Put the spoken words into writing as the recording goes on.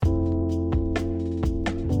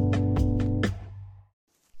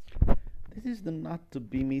is the not to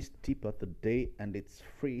be missed tip of the day, and it's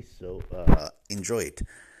free, so enjoy it.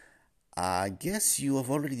 I guess you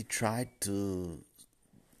have already tried to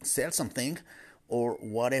sell something or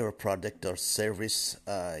whatever product or service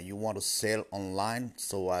you want to sell online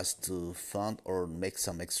so as to fund or make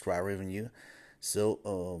some extra revenue. So,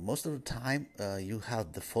 most of the time, you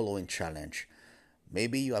have the following challenge.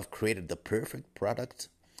 Maybe you have created the perfect product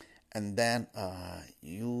and then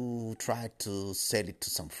you try to sell it to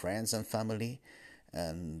some friends and family,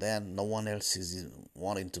 and then no one else is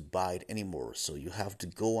wanting to buy it anymore, so you have to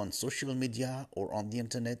go on social media or on the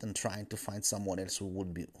internet and trying to find someone else who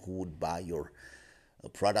would buy your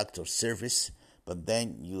product or service. But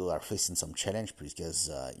then you are facing some challenge because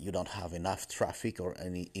you don't have enough traffic or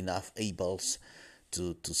enough eyeballs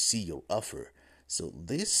to see your offer. So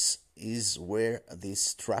this is where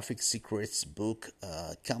this Traffic Secrets book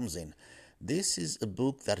comes in. This is a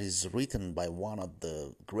book that is written by one of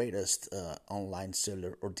the greatest online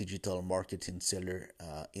seller or digital marketing seller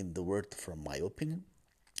in the world, from my opinion.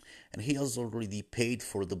 And he has already paid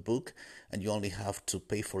for the book, and you only have to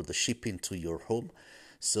pay for the shipping to your home.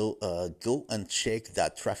 So go and check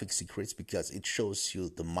that Traffic Secrets, because it shows you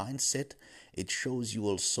the mindset. It shows you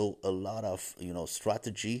also a lot of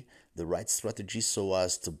strategy, the right strategy, so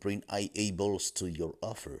as to bring eyeballs to your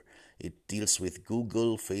offer. It deals with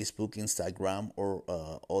Google, Facebook, Instagram, or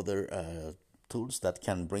other tools that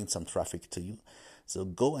can bring some traffic to you. So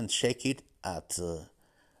go and check it at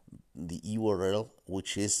the URL,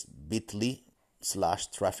 which is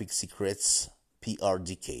bit.ly/traffic secrets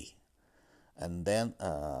PRDK. And then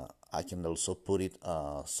I can also put it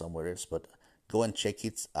somewhere else, but go and check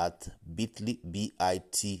it at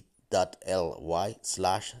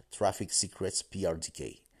bit.ly/traffic secrets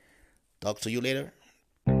PRDK. Talk to you later.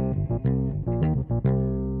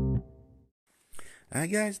 Hi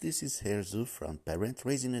guys, this is Herzu from Parent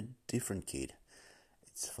Raising a Different Kid.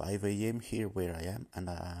 It's 5 a.m. here where I am, and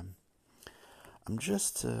I'm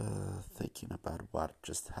just thinking about what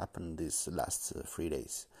just happened these last 3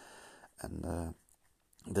 days. And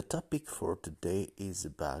the topic for today is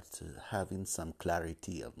about having some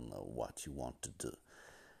clarity on what you want to do.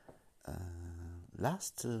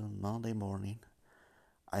 Last Monday morning,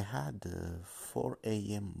 I had a 4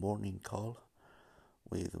 a.m. morning call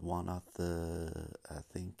with one of the,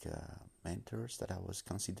 mentors that I was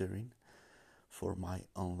considering for my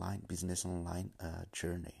business online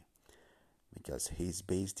journey, because he's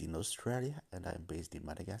based in Australia and I'm based in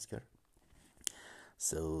Madagascar.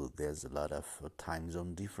 So there's a lot of time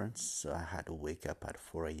zone difference. So I had to wake up at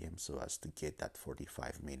 4 a.m. so as to get that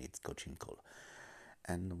 45 minutes coaching call.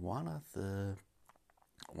 And one of the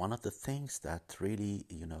things that really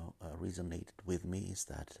resonated with me is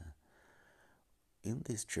that in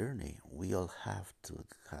this journey we all have to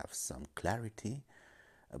have some clarity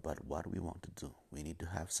about what we want to do. We need to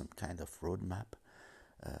have some kind of roadmap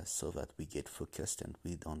so that we get focused and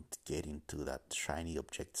we don't get into that shiny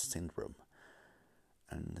object syndrome.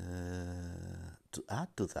 And to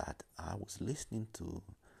add to that, I was listening to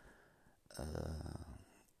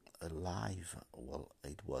a live,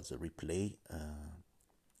 it was a replay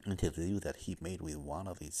interview that he made with one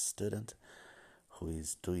of his students who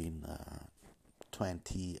is doing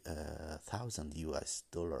 20,000 US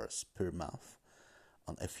dollars per month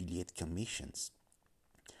on affiliate commissions.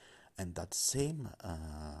 And that same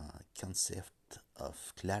concept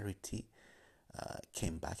of clarity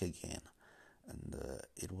came back again. And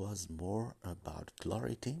it was more about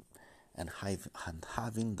clarity and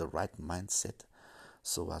having the right mindset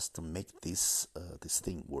so as to make this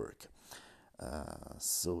thing work.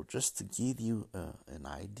 So just to give you an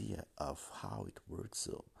idea of how it works,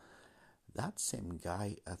 so that same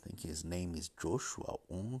guy, I think his name is Joshua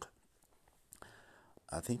Wong.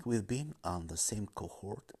 I think we've been on the same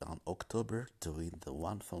cohort on October doing the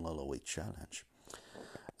One Funnel Away challenge.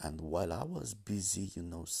 And while I was busy,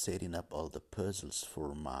 setting up all the puzzles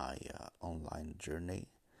for my online journey,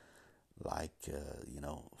 like,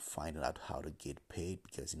 finding out how to get paid,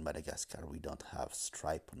 because in Madagascar we don't have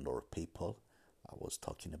Stripe nor PayPal. I was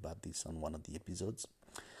talking about this on one of the episodes.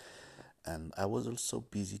 And I was also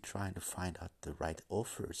busy trying to find out the right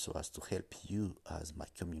offer so as to help you as my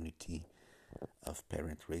community of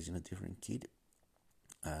parents raising a different kid.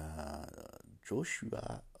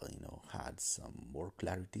 Joshua, had some more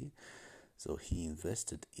clarity, so he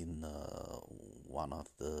invested in one of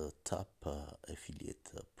the top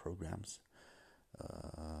affiliate programs,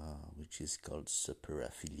 which is called Super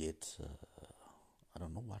Affiliate. I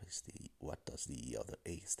don't know what does the other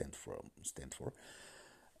A stand for,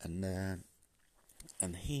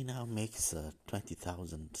 and he now makes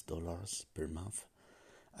 $20,000 per month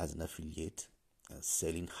as an affiliate,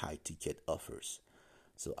 selling high ticket offers.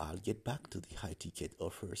 So I'll get back to the high ticket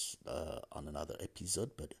offers on another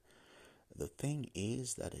episode, but the thing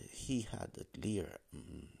is that he had a clear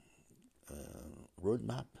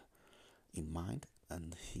roadmap in mind,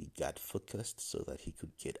 and he got focused so that he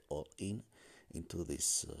could get all in into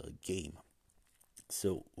this game.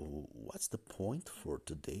 So, what's the point for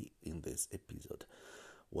today in this episode?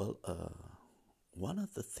 Well, one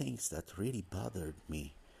of the things that really bothered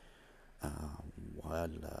me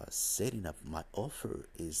while setting up my offer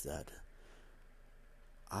is that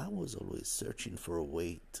I was always searching for a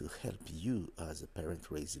way to help you as a parent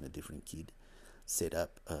raising a different kid set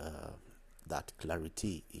up that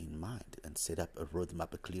clarity in mind and set up a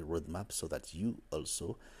roadmap, a clear roadmap, so that you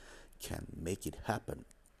also can make it happen.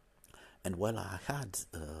 And while I had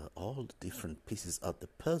all the different pieces of the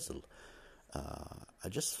puzzle, I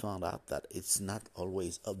just found out that it's not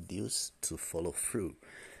always obvious to follow through.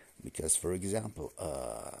 Because, for example,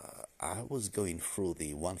 I was going through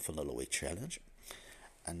the One Funnel Away challenge,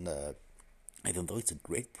 and even though it's a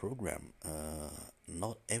great program,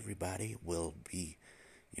 not everybody will be,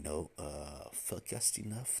 focused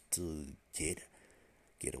enough to get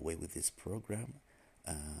away with this program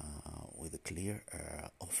with a clear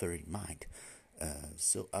offer in mind.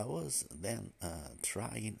 So I was then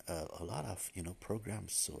trying a lot of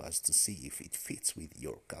programs so as to see if it fits with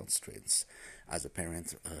your constraints as a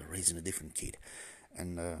parent raising a different kid,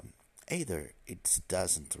 and either it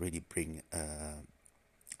doesn't really bring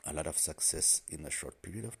a lot of success in a short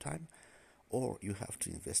period of time, or you have to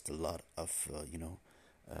invest a lot of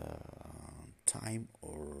time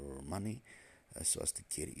or money so as to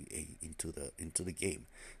get into the game.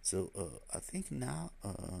 So I think now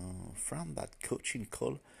from that coaching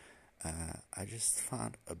call, I just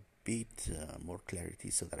found a bit more clarity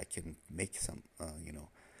so that I can make some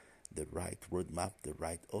the right roadmap, the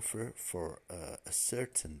right offer for a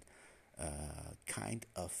certain kind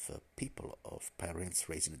of people, of parents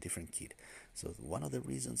raising a different kid. So one of the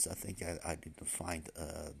reasons I think I didn't find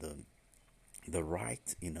the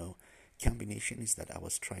right combination is that I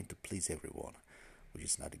was trying to please everyone, which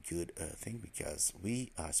is not a good thing, because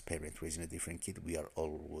we as parents raising a different kid, we are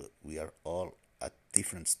all at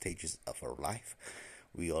different stages of our life.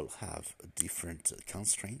 We all have different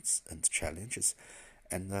constraints and challenges,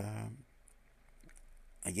 and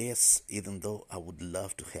I guess even though I would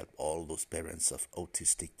love to help all those parents of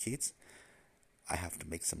autistic kids, I have to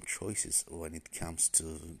make some choices when it comes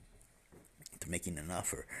to making an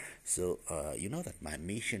offer. So you know that my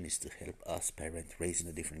mission is to help us parents raising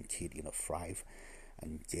a different kid, thrive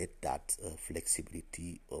and get that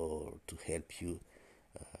flexibility, or to help you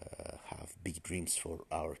have big dreams for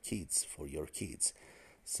our kids, for your kids.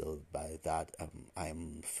 So by that,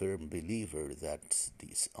 I'm a firm believer that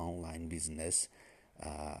this online business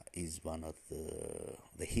is one of the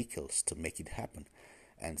vehicles to make it happen.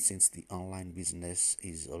 And since the online business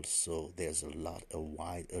is also, there's a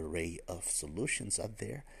wide array of solutions out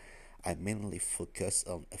there, I mainly focus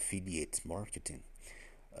on affiliate marketing.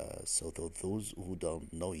 So those who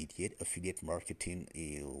don't know it yet, affiliate marketing,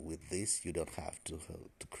 with this, you don't have to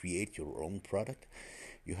create your own product.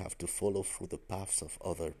 You have to follow through the paths of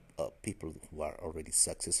other people who are already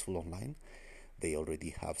successful online. They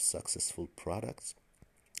already have successful products,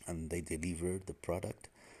 and they deliver the product.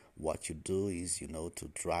 What you do is, to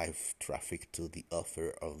drive traffic to the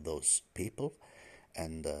offer of those people,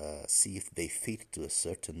 and see if they fit to a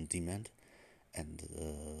certain demand, and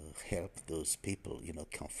help those people,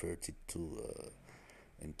 convert it to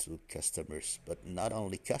into customers. But not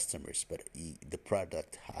only customers, but the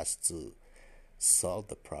product has to solve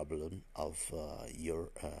the problem of your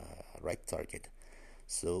right target.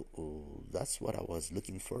 So that's what I was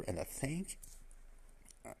looking for, and I think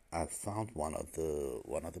I found one of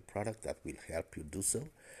the product that will help you do so.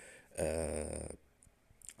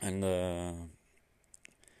 And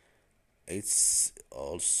it's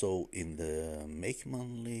also in the make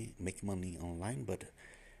money online, but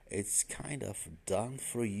it's kind of done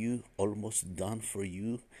for you, almost done for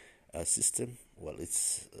you system. Well,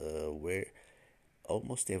 it's where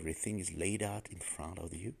almost everything is laid out in front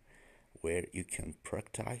of you, where you can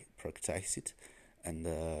practice it, and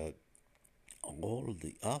all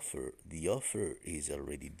the offer is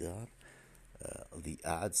already done. The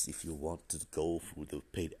ads, if you want to go through the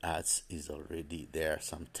paid ads, is already there.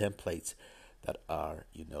 Some templates that are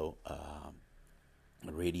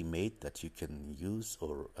ready made that you can use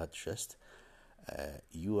or adjust.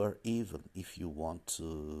 You are, even if you want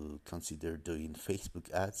to consider doing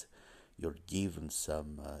Facebook ads, you're given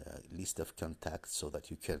some list of contacts so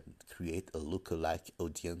that you can create a lookalike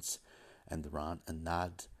audience and run an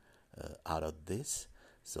ad out of this.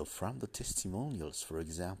 So from the testimonials, for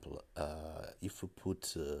example, if you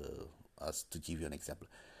put, as to give you an example,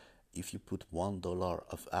 if you put $1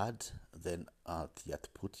 of ad, then at the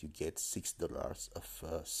output you get $6 of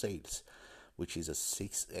sales, which is a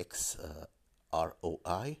 6x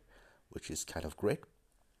ROI, which is kind of great.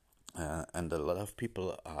 And a lot of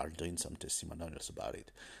people are doing some testimonials about it.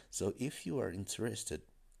 So if you are interested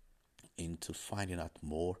into finding out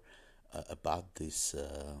more about this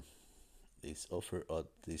offer or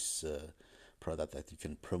this product that you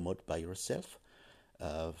can promote by yourself,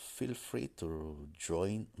 feel free to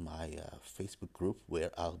join my Facebook group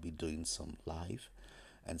where I'll be doing some live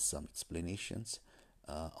and some explanations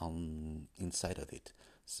on inside of it.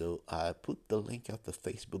 So I put the link of the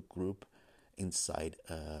Facebook group inside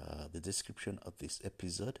the description of this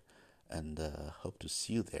episode, and hope to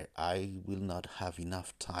see you there. I will not have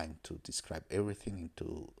enough time to describe everything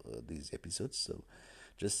into these episodes, so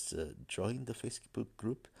just join the Facebook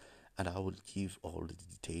group and I will give all the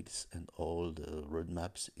details and all the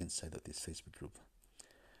roadmaps inside of this Facebook group.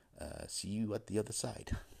 See you at the other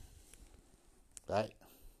side. Bye.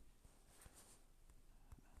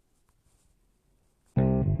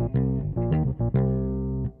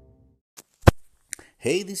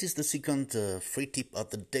 Hey, this is the second free tip of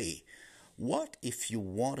the day. What if you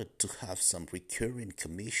wanted to have some recurring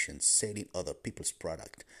commissions selling other people's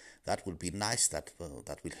product? That would be nice. That will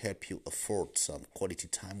help you afford some quality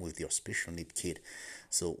time with your special need kid.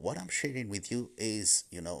 So what I'm sharing with you is,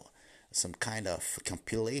 some kind of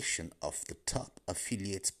compilation of the top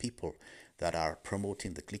affiliates people that are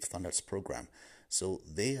promoting the ClickFunnels program. So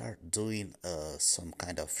they are doing some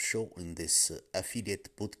kind of show in this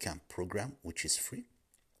affiliate bootcamp program, which is free,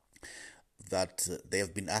 that they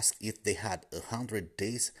have been asked if they had 100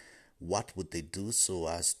 days, what would they do so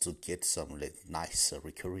as to get some nice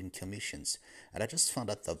recurring commissions. And I just found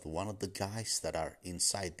out that one of the guys that are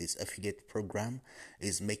inside this affiliate program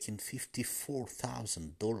is making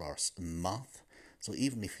 $54,000 a month. So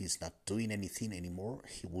even if he's not doing anything anymore,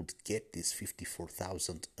 he would get this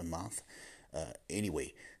 54,000 a month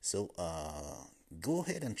anyway. So go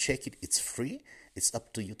ahead and check it. It's free. It's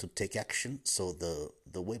up to you to take action. So the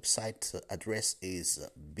website address is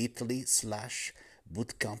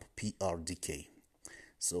bit.ly/bootcampprdk.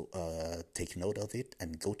 So take note of it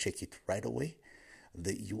and go check it right away.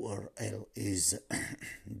 The URL is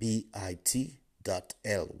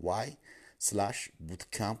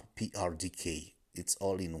bit.ly/bootcampprdk. It's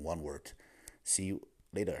all in one word. See you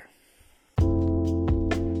later.